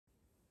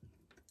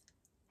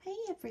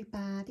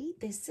everybody,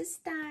 this is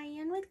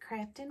Diane with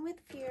Crafting with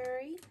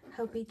Fury.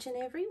 Hope each and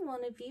every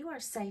one of you are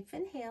safe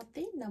and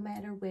healthy no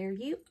matter where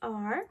you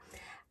are.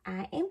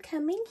 I am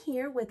coming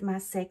here with my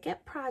second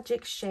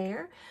project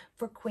share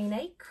for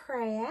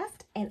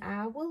Queenacraft, and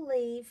I will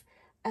leave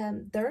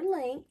their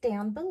link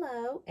down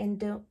below. And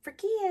don't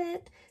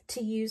forget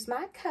to use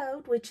my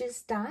code, which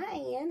is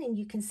Diane, and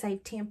you can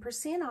save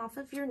 10% off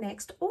of your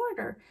next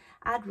order.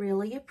 I'd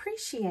really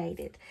appreciate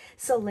it.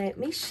 So let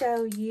me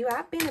show you.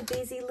 I've been a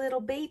busy little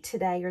bee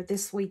today or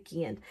this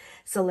weekend.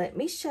 So let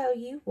me show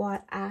you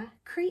what I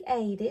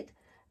created.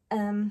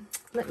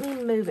 Let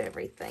me move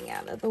everything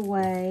out of the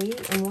way,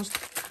 and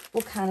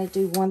we'll kind of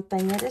do one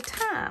thing at a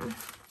time.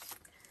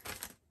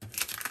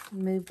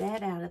 Move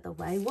that out of the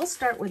way. We'll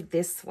start with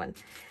this one.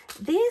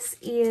 This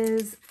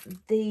is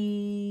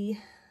I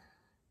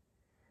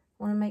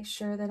want to make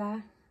sure that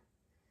I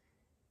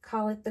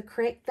call it the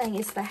correct thing.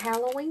 It's the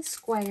Halloween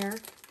Square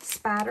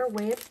Spider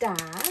Web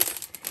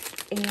dies,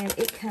 and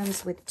it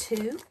comes with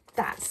 2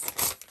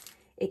 dies.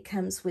 It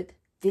comes with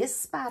this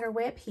spider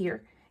web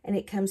here, and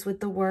it comes with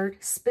the word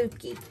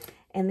spooky.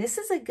 And this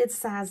is a good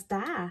size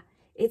die.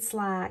 It's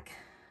like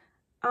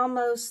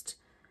almost,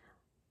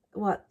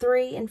 what,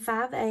 3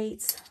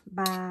 5/8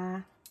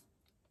 by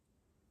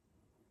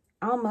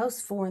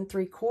almost 4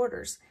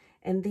 3/4.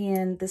 And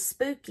then the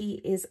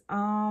spooky is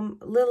a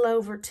little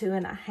over 2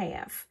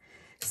 1/2.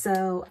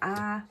 So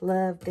I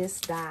love this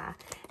die.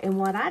 And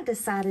what I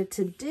decided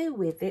to do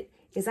with it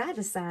is I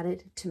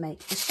decided to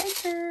make a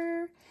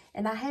shaker.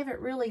 And I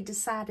haven't really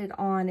decided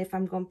on if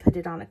I'm going to put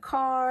it on a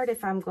card,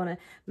 if I'm going to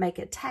make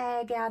a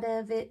tag out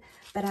of it.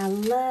 But I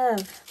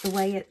love the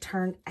way it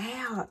turned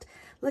out.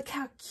 Look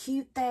how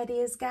cute that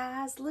is,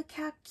 guys. Look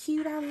how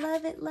cute. I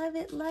love it, love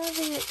it, love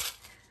it.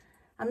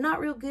 I'm not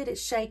real good at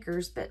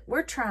shakers, but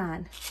we're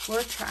trying.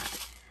 We're trying.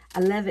 I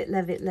love it,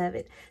 love it, love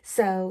it.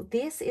 So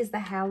this is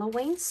the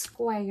Halloween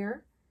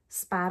Square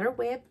Spider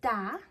Web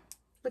die.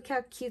 Look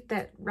how cute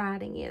that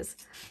writing is.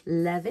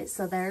 Love it.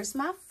 So there's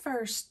my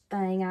first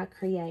thing I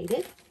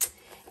created.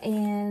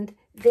 And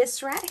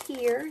this right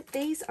here,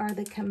 these are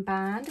the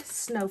combined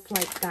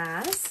Snowflake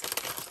dies.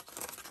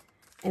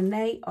 And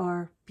they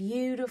are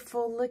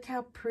beautiful. Look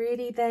how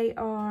pretty they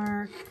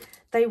are.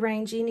 They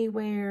range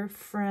anywhere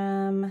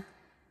from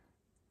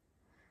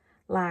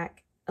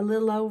like a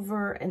little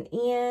over 1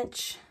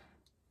 inch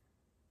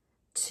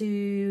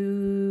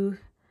to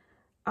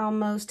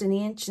almost 1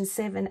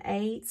 7/8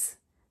 inches.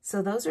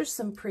 So those are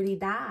some pretty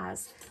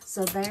dies.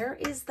 So there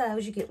is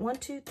those. You get 1,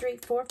 2, 3,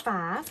 4,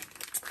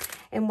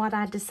 5. And what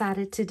I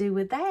decided to do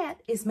with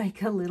that is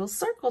make a little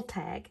circle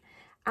tag.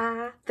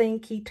 I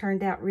think he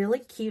turned out really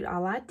cute.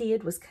 All I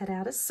did was cut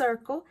out a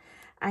circle.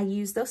 I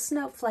used those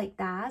snowflake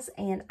dies,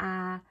 and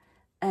I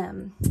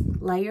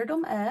layered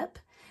them up.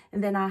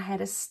 And then I had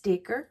a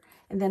sticker,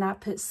 and then I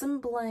put some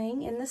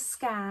bling in the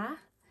sky.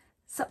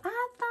 So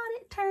I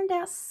thought it turned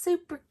out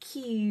super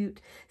cute.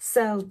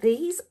 So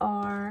these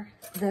are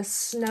the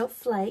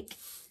snowflake,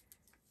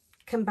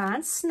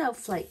 combined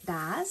snowflake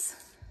dies.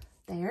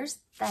 There's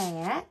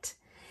that.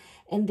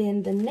 And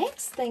then the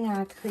next thing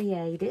I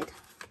created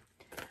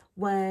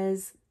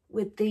was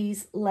with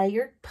these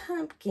layered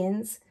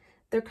pumpkins.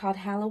 They're called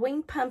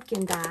Halloween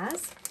pumpkin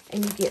dies,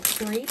 and you get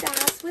 3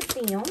 dies with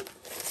them.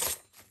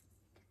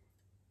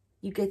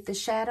 You get the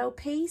shadow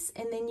piece,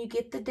 and then you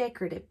get the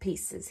decorative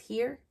pieces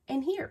here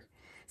and here.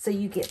 So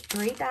you get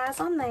 3 dies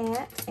on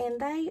that, and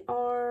they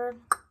are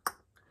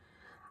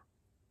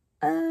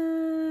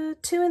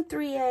 2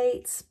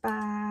 3/8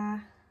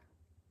 by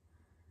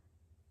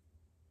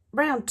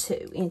around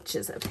 2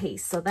 inches a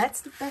piece. So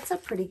that's a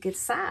pretty good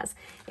size.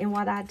 And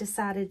what I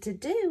decided to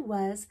do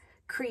was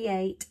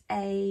create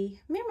a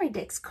memory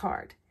decks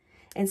card.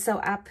 And so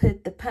I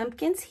put the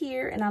pumpkins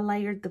here, and I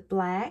layered the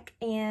black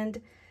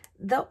and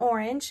the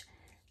orange.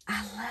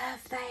 I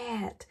love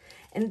that.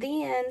 And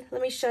then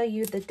let me show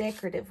you the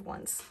decorative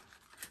ones.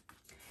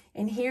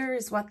 And here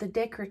is what the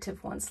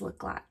decorative ones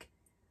look like.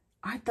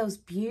 Aren't those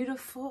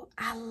beautiful?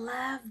 I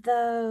love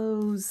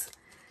those.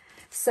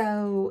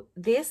 So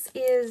this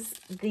is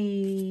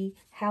the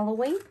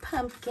Halloween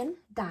pumpkin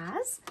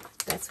dies.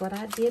 That's what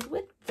I did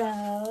with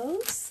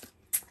those.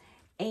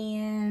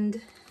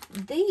 And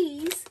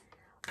these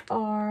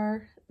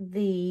are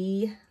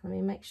the, let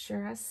me make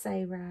sure I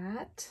say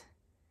right.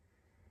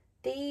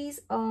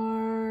 These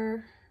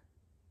are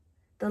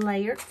the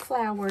layered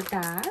flower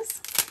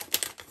dies.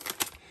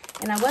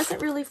 And I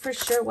wasn't really for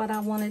sure what I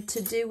wanted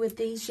to do with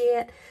these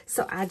yet,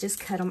 so I just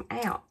cut them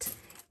out.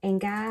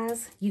 And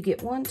guys, you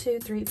get 1, 2,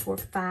 3, 4,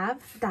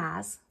 5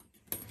 dies.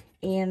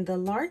 And the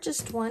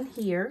largest one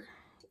here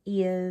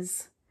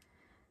is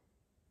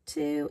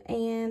 2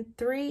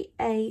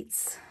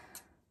 3/8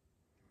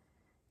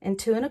 and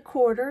 2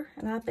 1/4.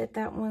 And I bet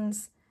that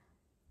one's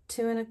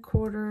 2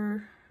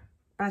 1/4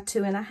 by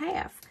 2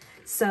 1/2.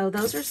 So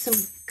those are some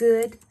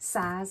good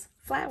size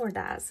flower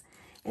dies.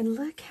 And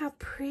look how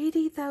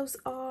pretty those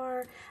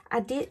are. I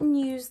didn't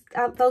use,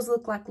 those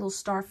look like little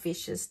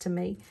starfishes to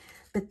me.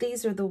 But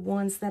these are the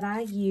ones that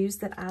I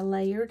used that I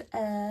layered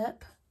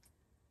up.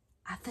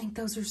 I think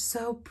those are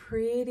so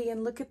pretty,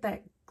 and look at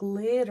that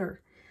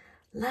glitter.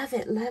 Love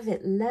it, love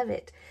it, love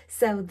it.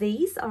 So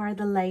these are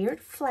the layered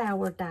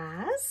flower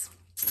dies.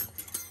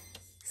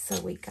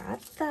 So we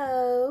got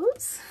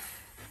those.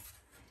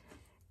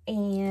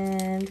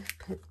 And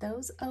put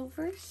those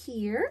over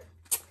here.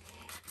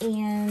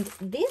 And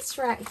this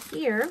right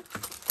here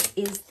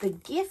is the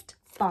gift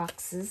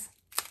boxes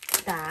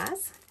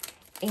dies.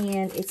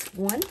 And it's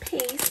one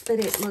piece, but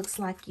it looks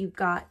like you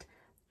got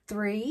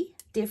 3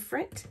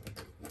 different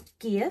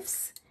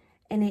gifts.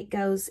 And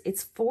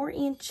it's 4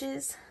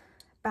 inches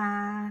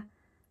by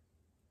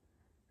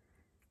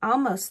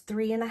almost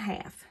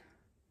 3.5.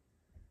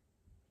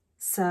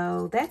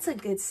 So that's a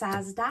good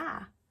size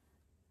die.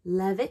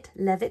 Love it,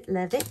 love it,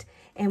 love it.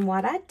 And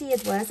what I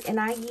did was, and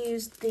I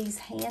used these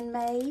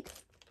handmade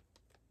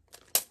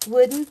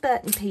wooden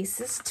button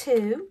pieces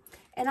too,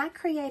 and I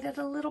created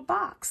a little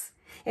box.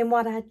 And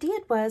what I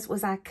did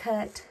was I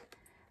cut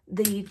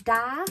the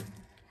die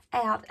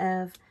out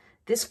of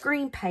this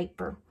green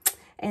paper,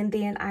 and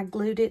then I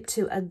glued it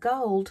to a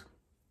gold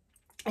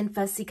and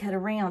fussy cut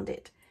around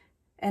it.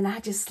 And I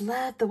just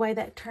love the way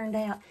that turned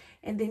out.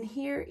 And then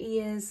here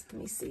is,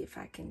 let me see if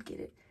I can get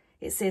it.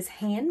 It says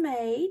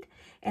handmade,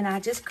 and I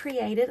just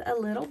created a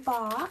little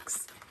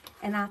box.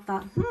 And I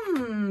thought,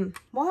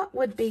 what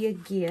would be a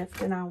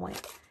gift? And I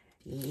went,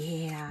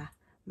 yeah,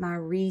 my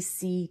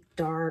Reese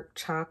dark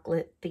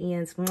chocolate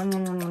thins.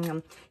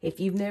 If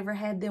you've never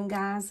had them,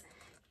 guys,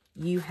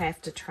 you have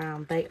to try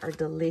them. They are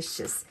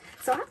delicious.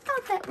 So I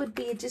thought that would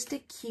be just a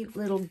cute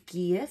little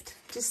gift,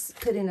 just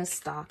put in a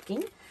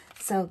stocking.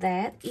 So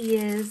that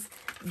is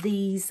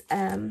these,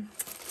 now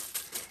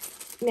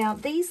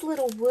these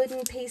little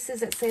wooden pieces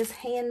that says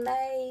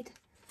handmade,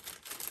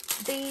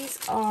 these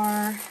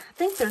are, I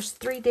think there's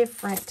three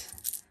different,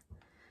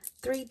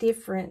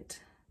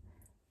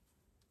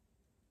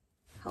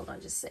 hold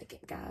on just a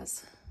second,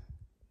 guys.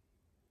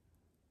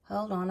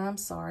 Hold on, I'm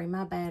sorry,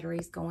 my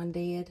battery's going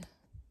dead.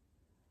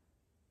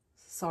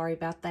 Sorry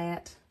about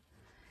that.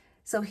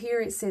 So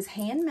here it says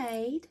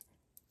handmade,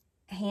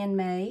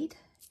 handmade,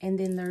 and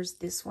then there's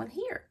this one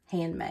here,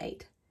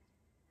 handmade.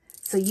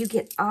 So you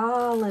get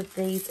all of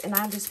these, and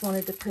I just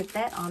wanted to put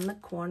that on the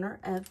corner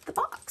of the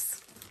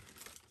box.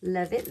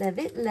 Love it, love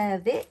it,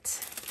 love it.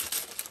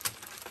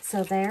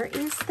 So there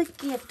is the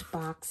gift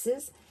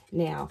boxes.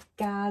 Now,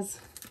 guys,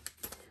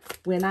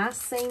 when I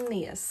seen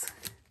this,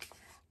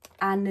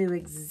 I knew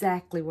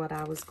exactly what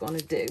I was going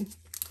to do.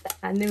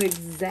 I knew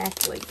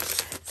exactly.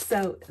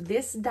 So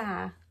this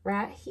die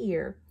right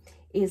here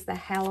is the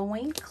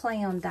Halloween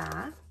clown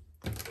die.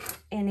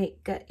 And it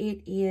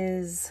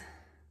is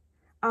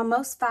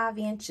almost 5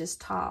 inches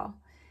tall.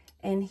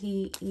 And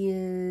he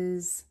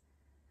is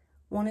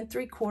 1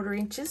 3/4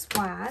 inches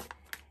wide.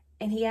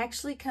 And he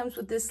actually comes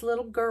with this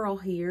little girl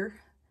here,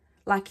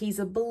 like he's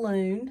a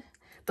balloon.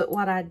 But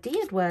what I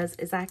did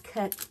is I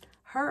cut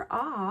her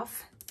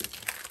off.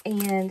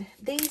 And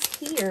these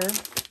here,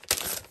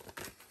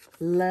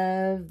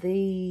 love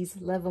these,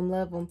 love them,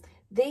 love them.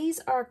 These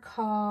are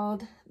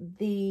called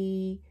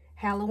the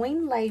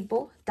Halloween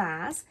label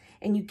dies,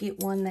 and you get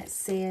one that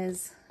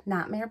says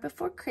Nightmare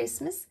Before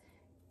Christmas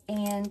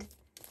and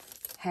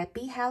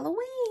Happy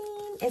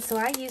Halloween. And so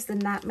I used the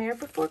Nightmare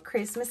Before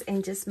Christmas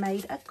and just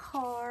made a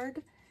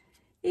card.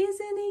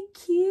 Isn't he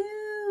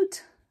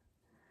cute?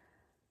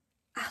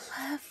 I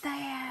love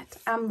that.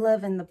 I'm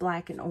loving the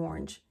black and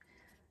orange.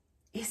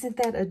 Isn't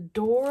that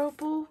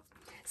adorable?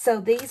 So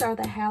these are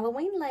the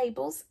Halloween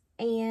labels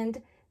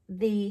and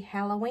the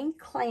Halloween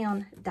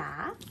clown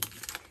die.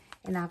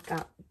 And I've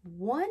got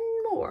one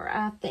more,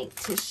 I think,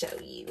 to show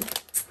you.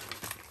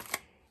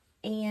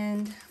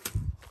 And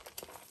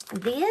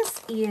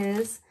this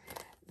is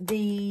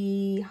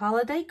the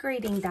holiday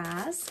greeting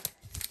dies.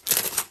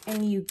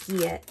 And you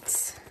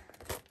get,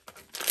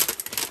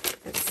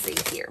 let's see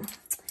here.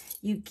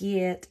 You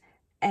get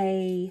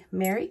a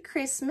Merry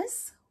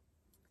Christmas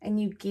and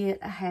you get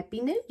a Happy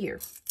New Year.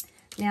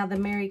 Now the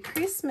Merry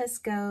Christmas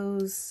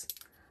goes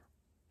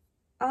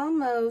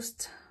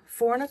almost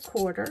 4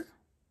 1/4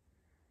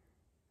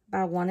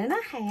 by 1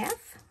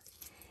 1/2,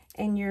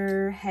 and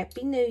your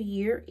Happy New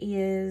Year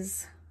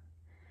is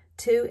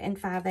 2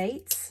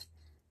 5/8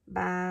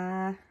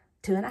 by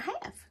 2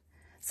 1/2.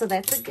 So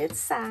that's a good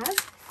size.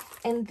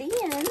 And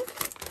then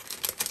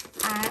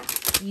I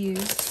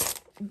use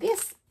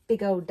this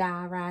big old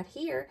die right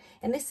here,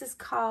 and this is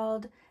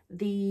called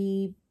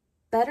the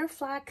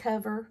Butterfly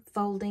Cover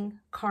Folding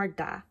Card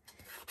Die.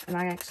 And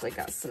I actually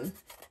got some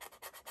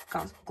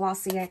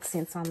glossy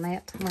accents on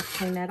that. I'm going to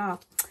clean that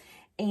off.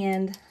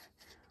 And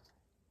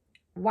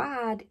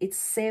wide, it's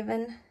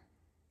 7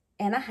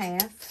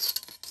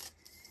 1/2,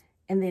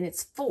 and then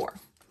it's 4.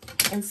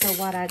 And so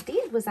what I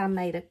did was I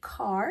made a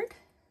card,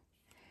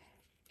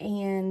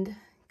 and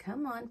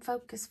come on,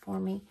 focus for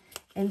me.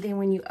 And then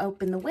when you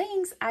open the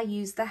wings, I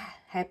used the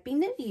Happy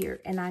New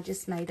Year, and I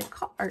just made a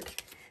card.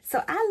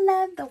 So I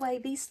love the way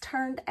these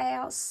turned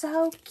out.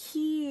 So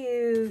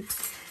cute.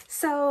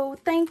 So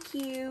thank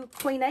you,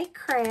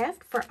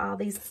 Queenacraft, for all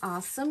these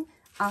awesome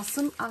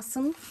awesome,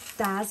 awesome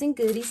dies and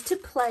goodies to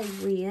play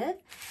with.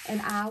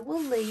 And I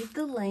will leave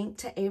the link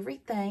to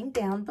everything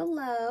down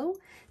below.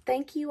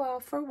 Thank you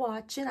all for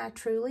watching. I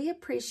truly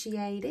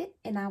appreciate it.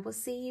 And I will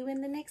see you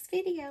in the next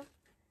video.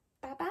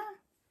 Bye-bye.